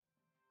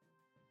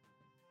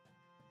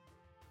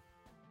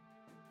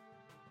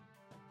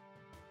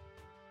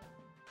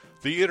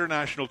The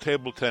International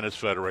Table Tennis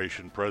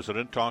Federation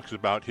president talks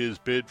about his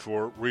bid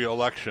for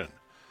re-election.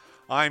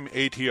 I'm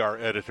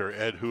ATR editor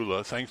Ed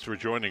Hula. Thanks for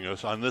joining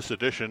us on this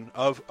edition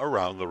of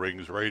Around the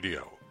Rings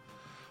Radio.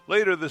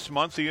 Later this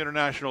month, the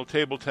International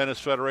Table Tennis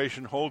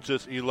Federation holds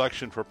its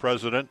election for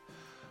president.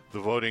 The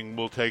voting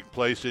will take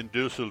place in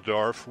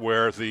Dusseldorf,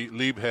 where the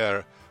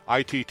Liebherr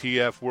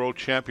ITTF World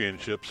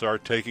Championships are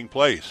taking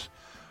place.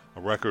 A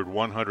record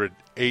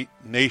 108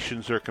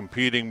 nations are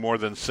competing, more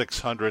than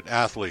 600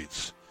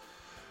 athletes.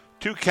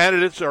 Two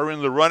candidates are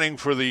in the running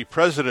for the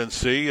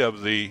presidency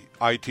of the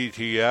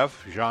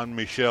ITTF.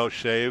 Jean-Michel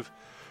Sèvres,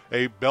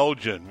 a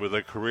Belgian with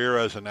a career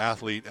as an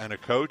athlete and a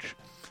coach,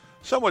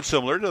 somewhat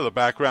similar to the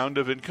background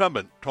of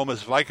incumbent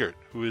Thomas Weikert,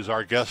 who is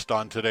our guest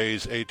on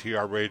today's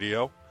ATR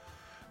Radio.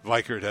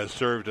 Weikert has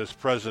served as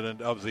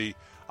president of the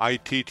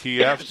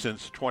ITTF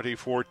since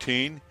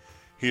 2014.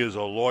 He is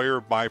a lawyer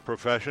by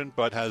profession,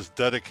 but has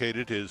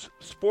dedicated his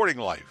sporting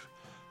life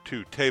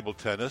to table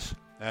tennis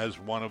as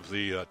one of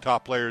the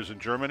top players in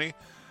Germany,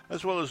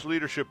 as well as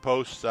leadership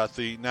posts at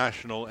the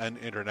national and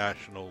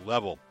international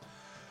level.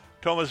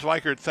 Thomas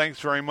Weikert, thanks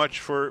very much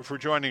for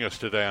joining us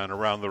today on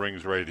Around the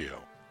Rings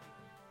Radio.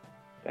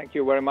 Thank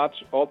you very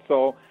much.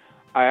 Also,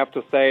 I have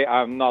to say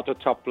I'm not a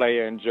top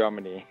player in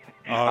Germany.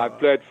 I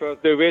played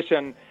first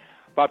division,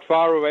 but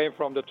far away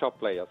from the top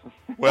players.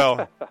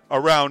 Well,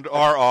 around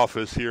our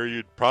office here,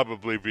 you'd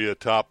probably be a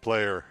top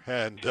player.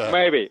 And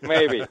maybe.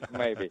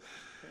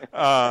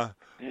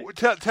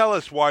 Tell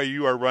us why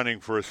you are running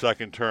for a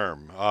second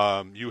term.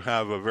 You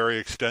have a very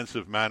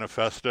extensive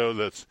manifesto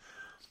that's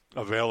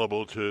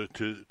available to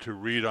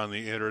read on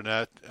the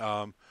internet.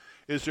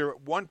 Is there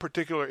one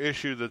particular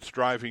issue that's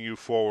driving you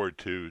forward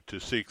to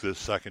seek this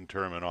second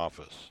term in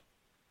office?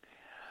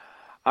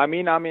 I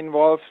mean, I'm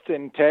involved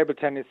in table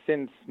tennis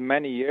since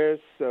many years,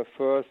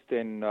 first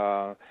in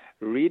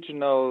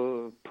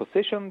regional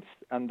positions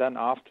and then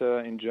after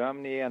in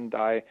Germany. And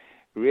I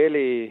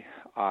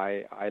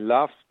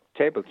love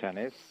table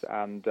tennis,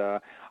 and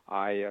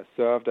I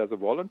served as a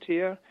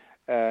volunteer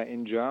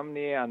in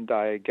Germany, and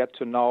I get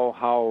to know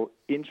how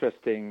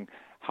interesting,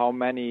 how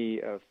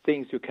many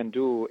things you can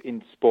do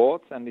in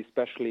sports, and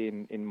especially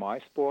in my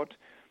sport.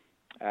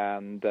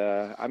 And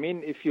I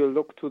mean, if you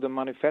look to the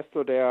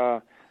manifesto, there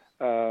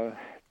are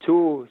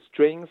two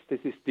strings. This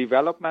is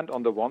development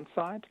on the one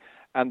side,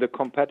 and the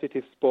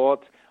competitive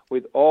sport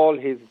with all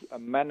his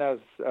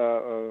manners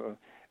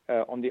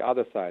on the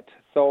other side.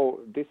 So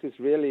this is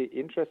really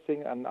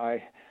interesting, and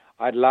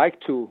I'd like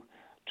to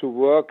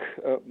work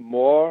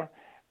more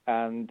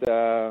and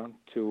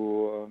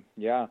to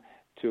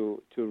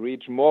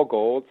reach more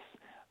goals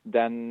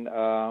than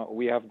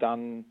we have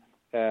done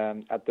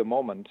at the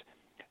moment.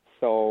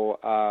 So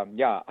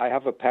I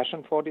have a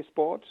passion for this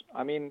sport.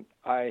 I mean,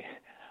 I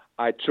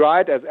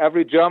tried, as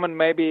every German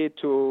maybe,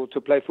 to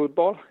play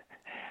football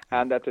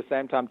and at the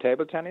same time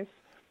table tennis.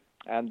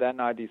 And then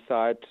I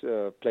decided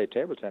to play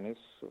table tennis,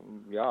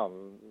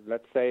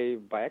 let's say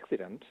by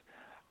accident.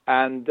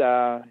 And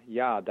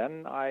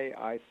then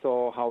I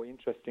saw how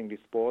interesting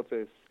this sport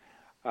is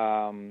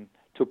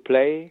to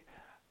play,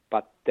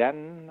 but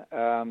then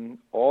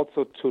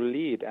also to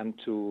lead and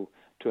to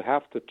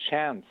have the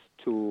chance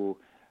to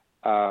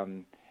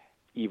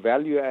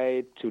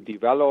evaluate, to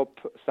develop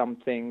some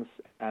things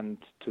and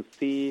to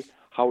see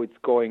how it's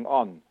going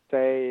on.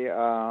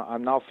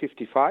 I'm now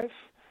 55,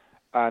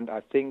 and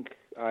I think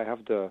I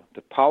have the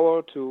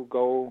power to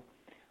go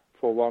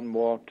for one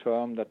more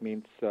term. That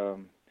means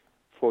 4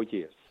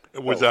 years.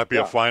 Would that be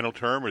a final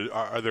term? Or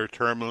are there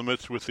term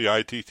limits with the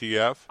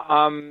ITTF?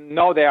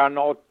 No, there are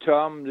no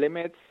term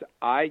limits.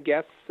 I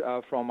guess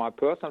from my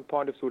personal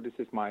point of view, this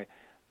is my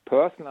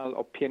personal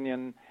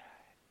opinion,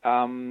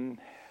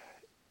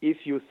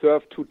 if you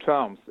serve 2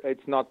 terms,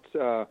 it's not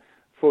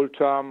full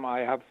term. I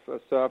have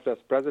served as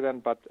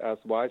president, but as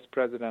vice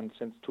president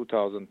since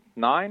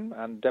 2009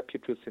 and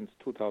deputy since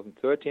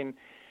 2013.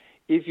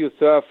 If you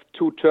serve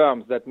 2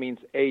 terms, that means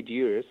 8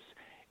 years.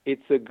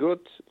 It's a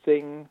good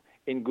thing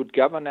in good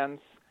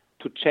governance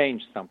to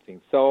change something.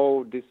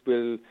 So this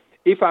will,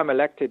 if I'm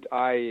elected,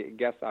 I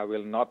guess I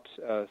will not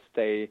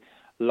stay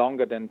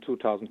longer than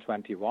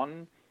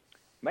 2021.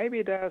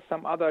 Maybe there are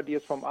some other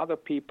ideas from other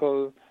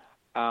people,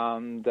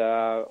 and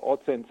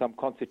also in some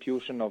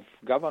constitution of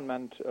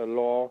government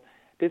law.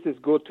 This is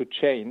good to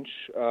change,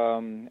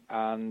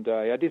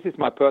 this is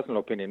my personal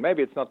opinion.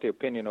 Maybe it's not the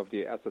opinion of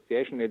the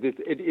association. It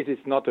is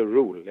not a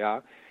rule,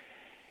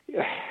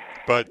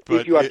 But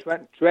if you are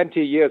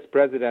 20 years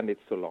president,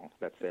 it's too long,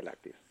 let's say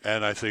like this.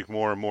 And I think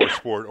more and more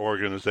sport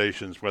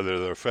organizations, whether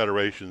they're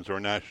federations or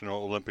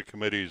national Olympic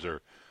committees,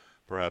 are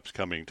perhaps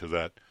coming to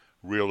that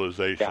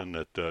realization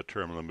that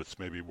term limits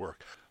maybe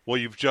work. Well,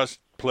 you've just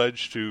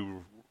pledged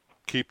to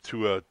keep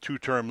to a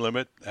 2-term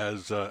limit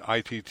as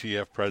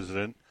ITTF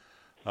president.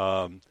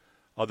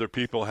 Other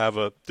people have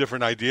a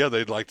different idea.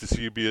 They'd like to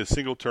see you be a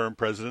single-term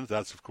president.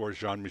 That's, of course,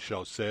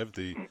 Jean-Michel Sèvres,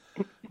 the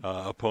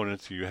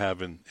opponent you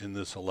have in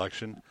this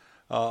election.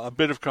 A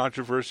bit of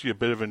controversy, a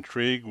bit of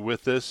intrigue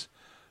with this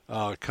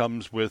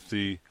comes with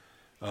the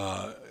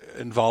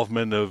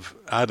involvement of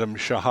Adam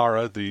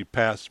Shahara, the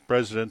past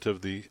president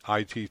of the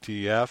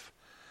ITTF.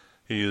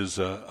 He has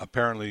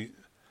apparently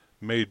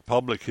made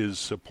public his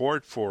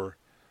support for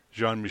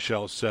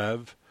Jean-Michel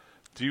Sèvres.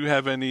 Do you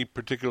have any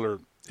particular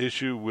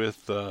issue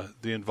with the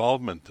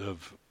involvement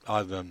of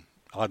Adam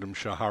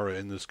Shahara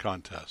in this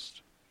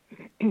contest?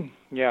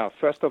 Yeah,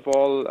 first of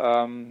all,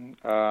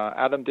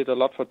 Adam did a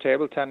lot for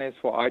table tennis,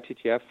 for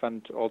ITTF,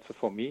 and also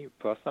for me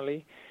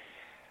personally.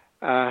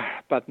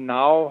 But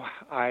now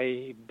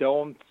I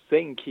don't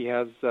think he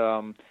has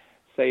said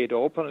it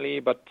openly,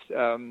 but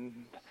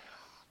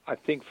I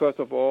think first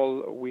of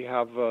all we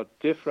have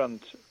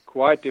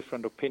quite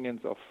different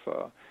opinions of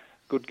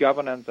good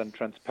governance and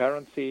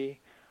transparency.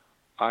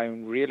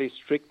 I'm really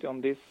strict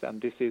on this,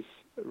 and this is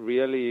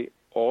really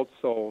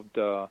also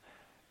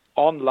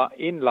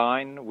in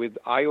line with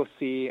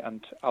IOC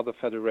and other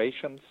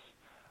federations.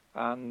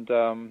 And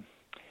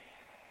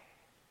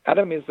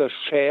Adam is the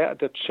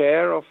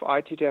chair of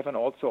ITTF and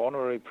also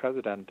honorary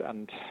president.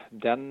 And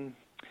then,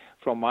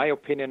 from my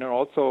opinion, and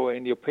also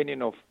in the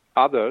opinion of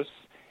others,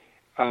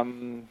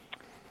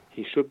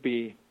 he should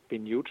be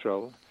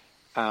neutral.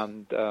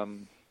 And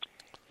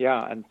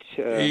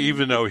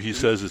even though he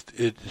says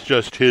it's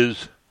just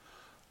his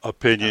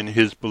opinion,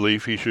 his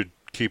belief, he should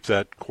keep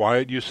that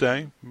quiet, you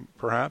say,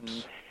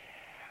 perhaps?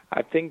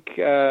 I think,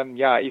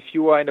 if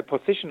you are in a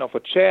position of a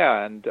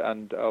chair and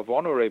of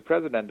honorary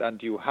president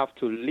and you have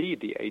to lead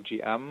the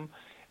AGM,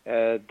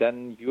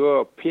 then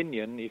your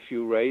opinion, if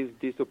you raise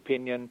this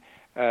opinion,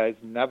 is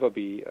never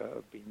be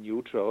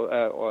neutral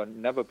or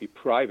never be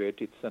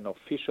private. It's an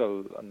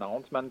official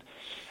announcement.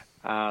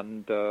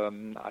 And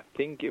I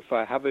think if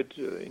I have it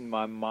in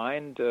my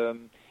mind,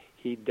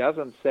 he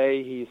doesn't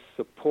say he's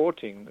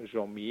supporting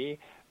Jean-Mi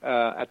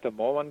at the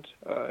moment.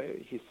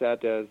 He said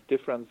there's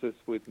differences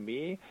with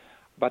me,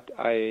 but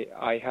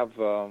I have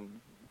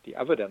the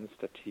evidence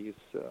that he's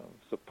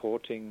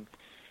supporting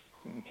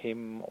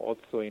him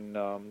also in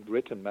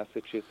written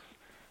messages.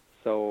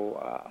 So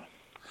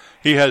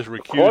he has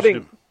recused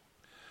him.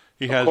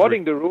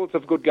 According to the rules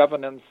of good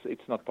governance,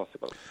 it's not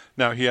possible.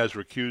 Now, he has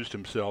recused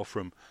himself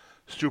from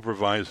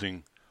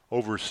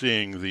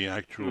overseeing the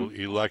actual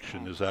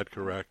election. Is that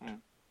correct?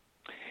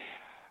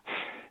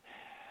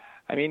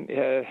 I mean,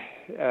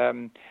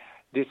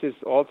 this is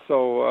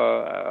also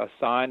a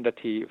sign that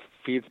he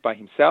feels by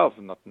himself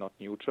not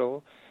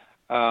neutral.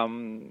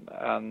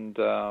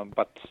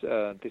 But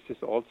this is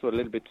also a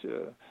little bit,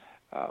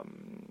 how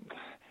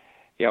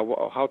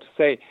to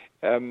say?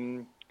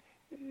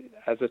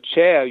 As a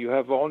chair, you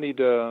have only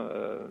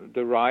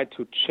the right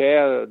to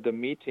chair the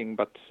meeting,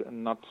 but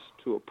not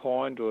to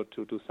appoint or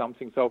to do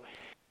something. So,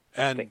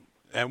 and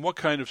what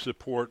kind of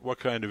support, what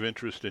kind of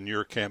interest in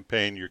your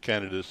campaign, your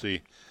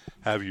candidacy,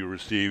 have you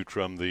received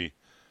from the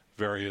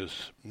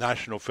various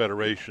national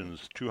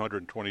federations,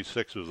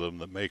 226 of them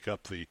that make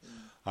up the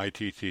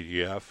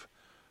ITTF?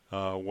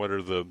 What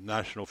are the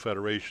national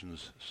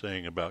federations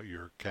saying about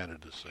your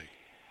candidacy?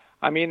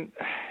 I mean,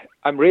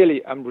 I'm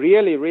really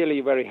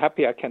very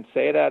happy I can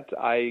say that.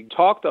 I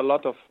talked a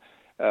lot of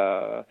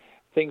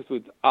things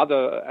with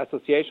other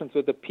associations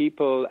with the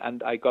people,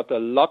 and I got a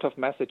lot of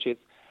messages,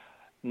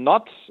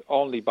 not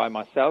only by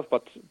myself,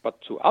 but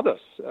to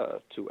others,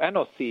 to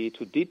NOC,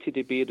 to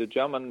DTDB, the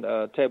German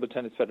Table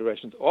Tennis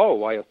Federations, or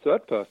via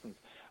third persons,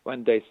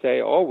 when they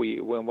say,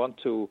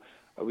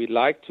 we'd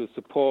like to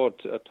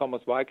support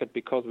Thomas Weikert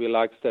because we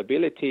like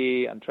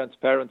stability and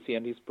transparency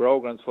and his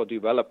programs for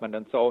development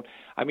and so on.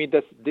 I mean,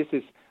 this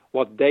is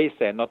what they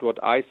say, not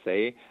what I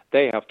say.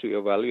 They have to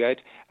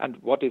evaluate. And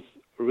what is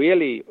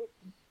really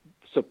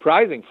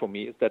surprising for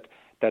me is that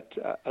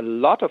a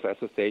lot of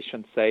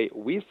associations say,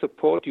 we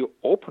support you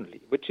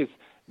openly, which is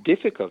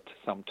difficult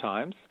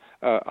sometimes.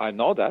 I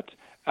know that.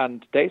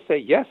 And they say,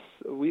 yes,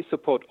 we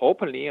support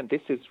openly, and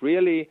this is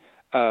really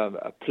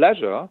a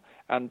pleasure.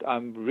 And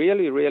I'm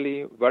really,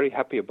 really very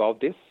happy about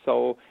this.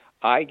 So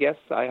I guess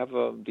I have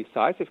a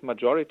decisive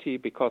majority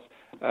because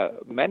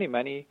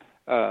many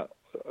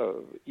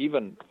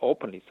even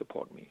openly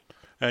support me.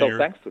 And so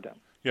thanks to them.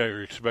 Yeah,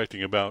 you're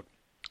expecting about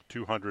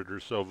 200 or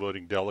so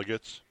voting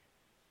delegates?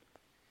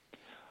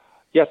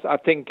 Yes, I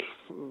think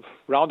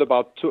round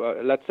about,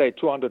 let's say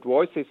 200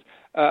 votes.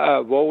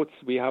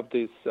 We have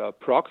this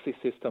proxy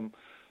system.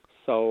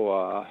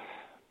 So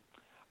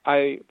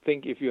I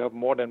think if you have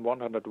more than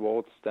 100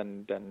 votes,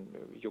 then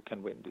you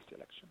can win this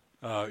election.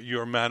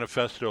 Your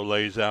manifesto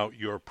lays out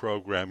your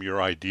program,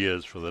 your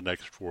ideas for the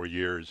next 4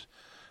 years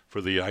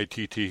for the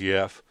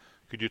ITTF.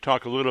 Could you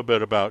talk a little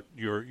bit about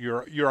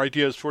your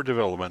ideas for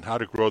development, how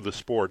to grow the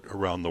sport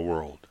around the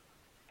world?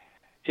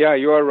 Yeah,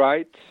 you are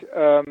right.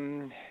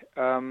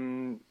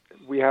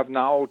 We have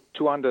now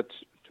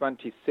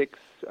 226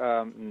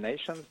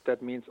 nations.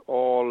 That means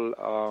all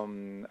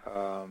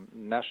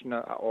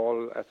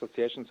all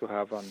associations who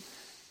have a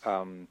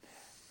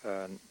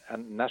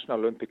National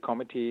Olympic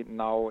Committee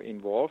now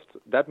involved.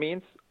 That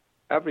means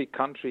every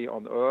country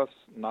on earth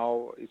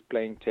now is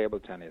playing table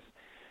tennis.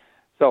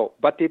 So,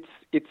 but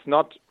it's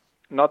not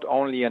not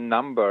only a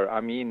number. I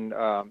mean,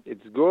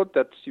 it's good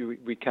that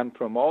we can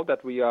promote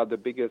that we are the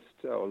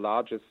biggest or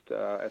largest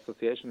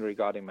association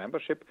regarding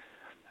membership,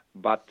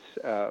 but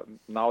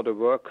now the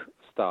work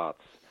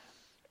starts.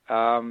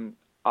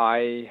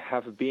 I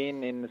have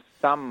been in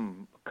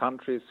some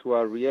countries who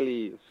are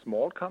really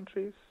small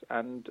countries,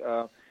 and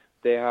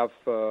they have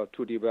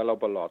to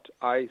develop a lot.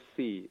 I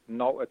see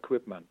no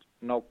equipment,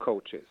 no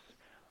coaches,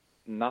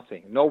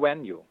 nothing, no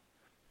venue.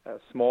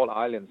 Small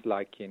islands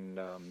like in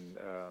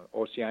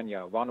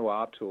Oceania,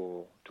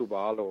 Vanuatu,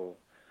 Tuvalu,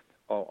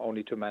 or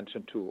only to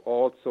mention two.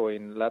 Also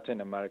in Latin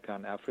America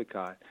and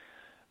Africa,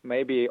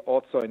 maybe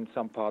also in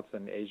some parts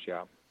in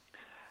Asia.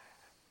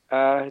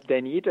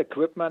 They need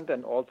equipment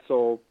and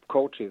also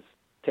coaches.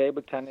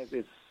 Table tennis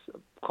is a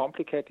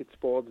complicated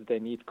sport. They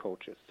need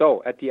coaches.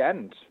 So at the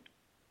end,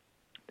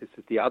 this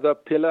is the other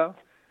pillar.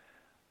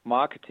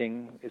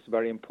 Marketing is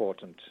very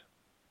important.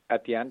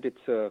 At the end,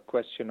 it's a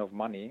question of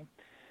money.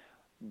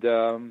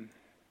 The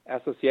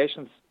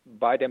associations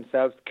by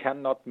themselves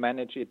cannot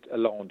manage it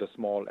alone, the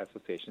small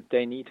associations.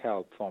 They need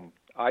help from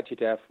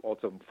ITTF,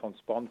 also from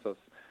sponsors,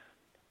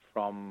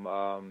 from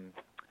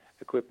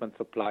equipment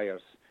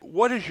suppliers.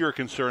 What is your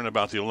concern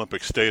about the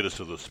Olympic status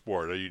of the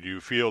sport? Do you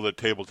feel that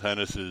table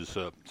tennis is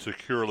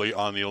securely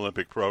on the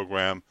Olympic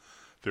program?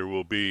 There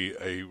will be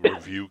a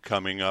review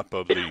coming up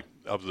of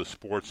the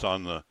sports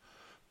on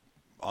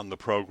the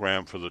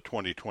program for the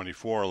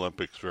 2024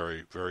 Olympics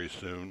very, very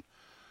soon.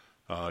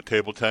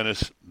 Table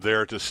tennis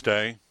there to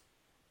stay?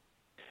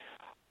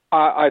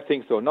 I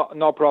think so.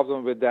 No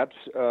problem with that.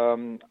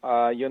 The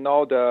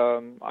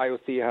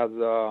IOC has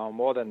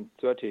more than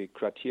 30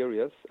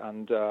 criteria,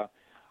 and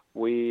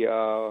we,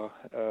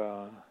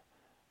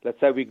 let's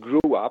say we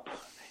grew up.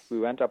 We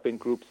went up in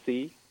Group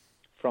C,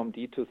 from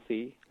D to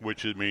C.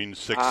 Which means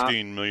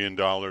 $16 million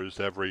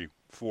every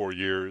 4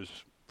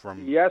 years.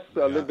 Yes,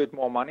 a little bit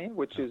more money,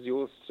 which is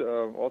used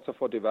also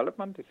for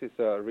development. This is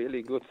a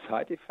really good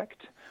side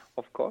effect,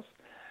 of course.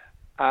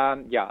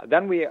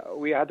 Then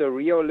we had the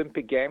Rio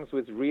Olympic Games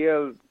with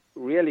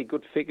really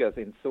good figures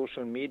in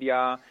social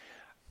media.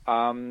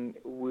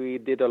 We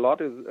did a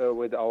lot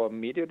with our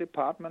media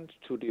department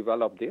to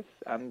develop this,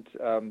 and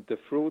the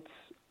fruits,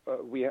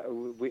 we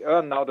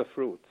earn now the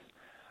fruits.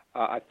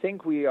 I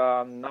think we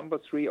are number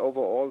 3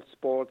 overall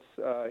sports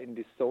in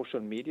the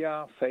social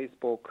media,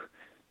 Facebook,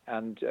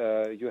 and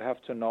you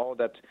have to know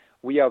that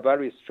we are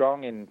very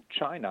strong in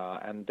China,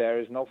 and there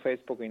is no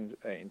Facebook in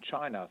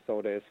China.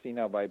 So there's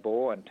Sina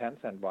Weibo and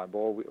Tencent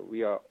Weibo.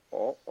 We are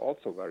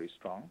also very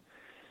strong.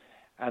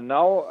 And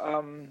now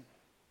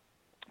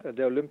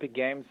the Olympic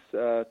Games,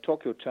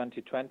 Tokyo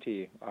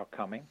 2020, are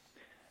coming,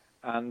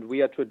 and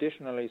we are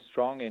traditionally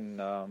strong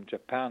in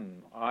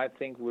Japan. I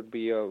think would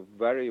be a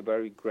very,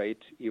 very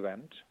great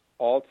event.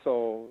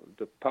 Also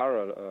the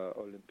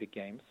Para-Olympic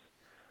Games,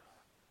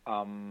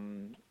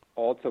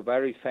 also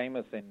very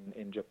famous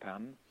in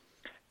Japan.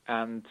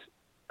 And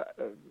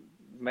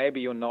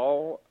maybe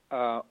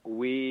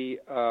we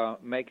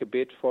make a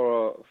bid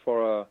for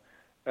a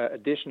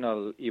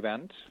additional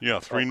event. Yeah,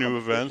 3 new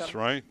events,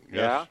 right?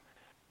 Yes.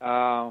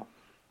 Yeah,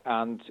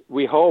 and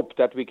we hope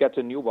that we get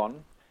a new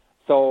one.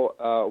 So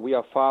we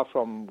are far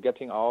from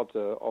getting out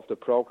of the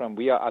program.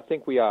 I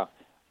think we are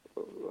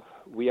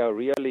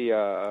really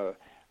a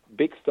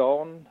big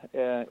stone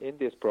in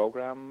this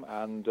program,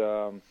 and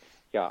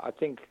I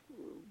think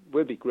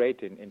will be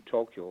great in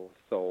Tokyo.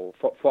 So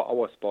for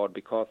our sport,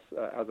 because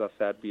as I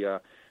said, we are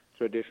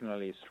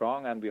traditionally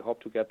strong, and we hope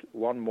to get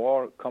one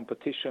more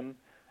competition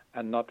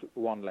and not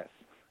one less.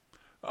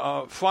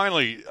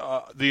 Finally,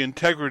 the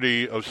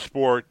integrity of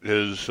sport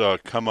has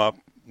come up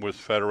with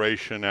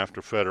federation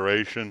after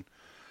federation.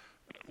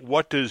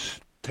 What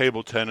does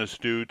table tennis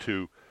do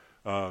to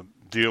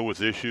deal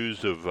with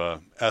issues of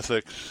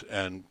ethics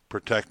and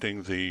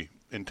protecting the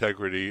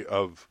integrity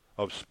of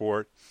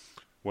sport,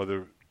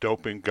 whether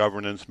doping,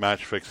 governance,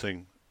 match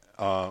fixing,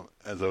 and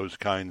those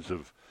kinds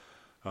of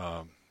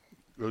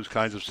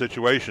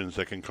situations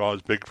that can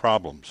cause big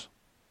problems?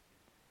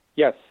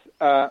 Yes,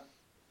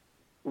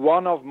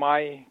 one of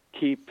my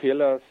key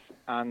pillars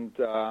and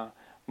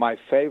my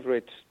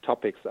favorite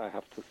topics, I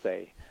have to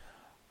say.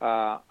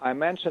 I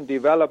mentioned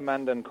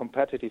development and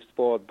competitive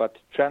sport, but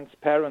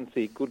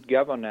transparency, good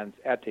governance,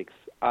 ethics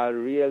are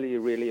really,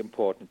 really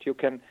important. You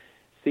can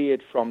see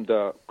it from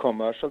the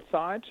commercial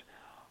side.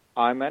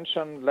 I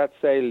mentioned, let's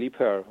say,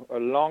 Liebherr, a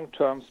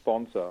long-term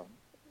sponsor.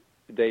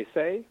 They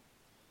say,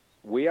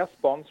 we are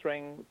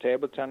sponsoring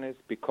table tennis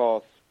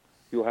because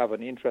you have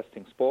an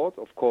interesting sport.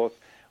 Of course,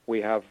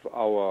 we have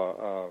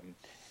our,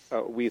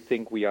 we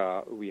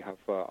have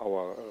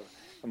our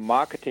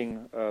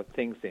marketing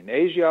things in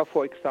Asia,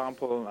 for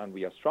example, and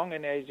we are strong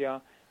in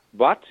Asia.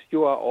 But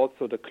you are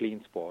also the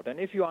clean sport. And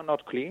if you are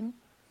not clean,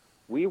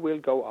 we will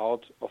go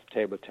out of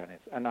table tennis.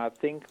 And I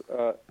think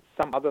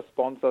some other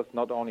sponsors,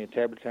 not only in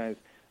table tennis,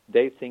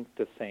 they think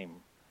the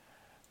same.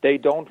 They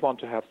don't want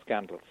to have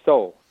scandals.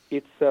 So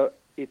it's a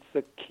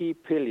key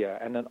pillar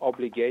and an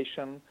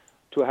obligation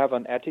to have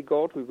an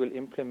etiquette we will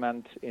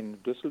implement in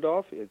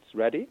Düsseldorf. It's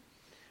ready.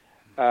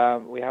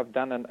 We have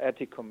done an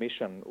ethics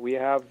commission. We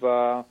have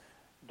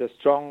the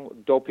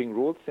strong doping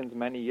rules since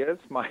many years.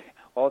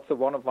 Also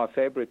one of my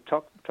favorite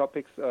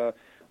topics,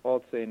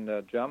 also in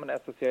the German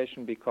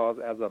association, because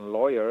as a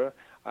lawyer,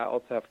 I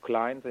also have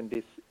clients in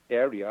this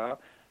area.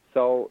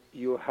 So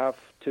you have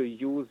to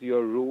use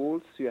your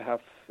rules. You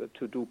have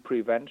to do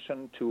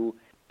prevention, to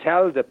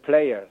tell the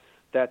players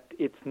that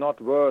it's not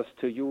worth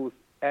to use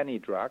any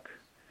drug.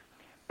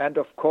 And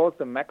of course,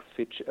 the match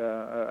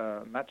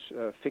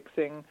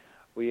fixing.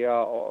 We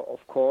are,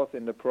 of course,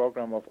 in the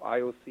program of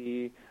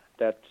IOC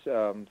that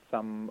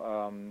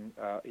some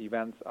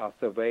events are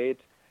surveyed.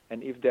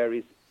 And if there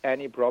is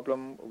any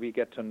problem, we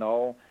get to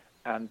know,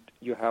 and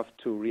you have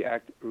to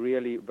react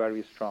really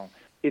very strong.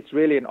 It's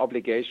really an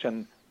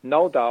obligation,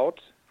 no doubt,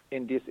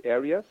 in these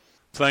areas.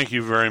 Thank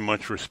you very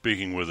much for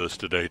speaking with us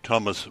today.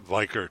 Thomas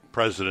Weikert,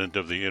 President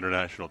of the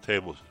International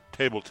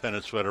Table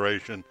Tennis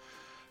Federation.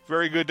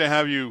 Very good to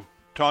have you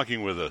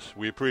talking with us.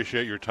 We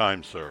appreciate your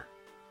time, sir.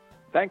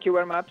 Thank you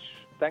very much.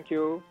 Thank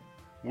you.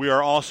 We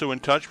are also in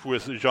touch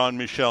with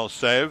Jean-Michel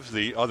Sèvres,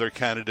 the other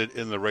candidate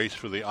in the race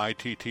for the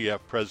ITTF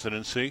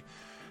presidency,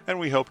 and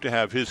we hope to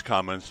have his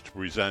comments to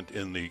present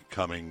in the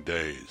coming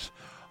days.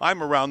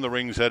 I'm Around the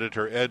Rings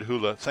editor Ed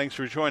Hula. Thanks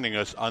for joining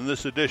us on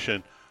this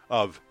edition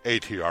of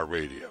ATR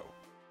Radio.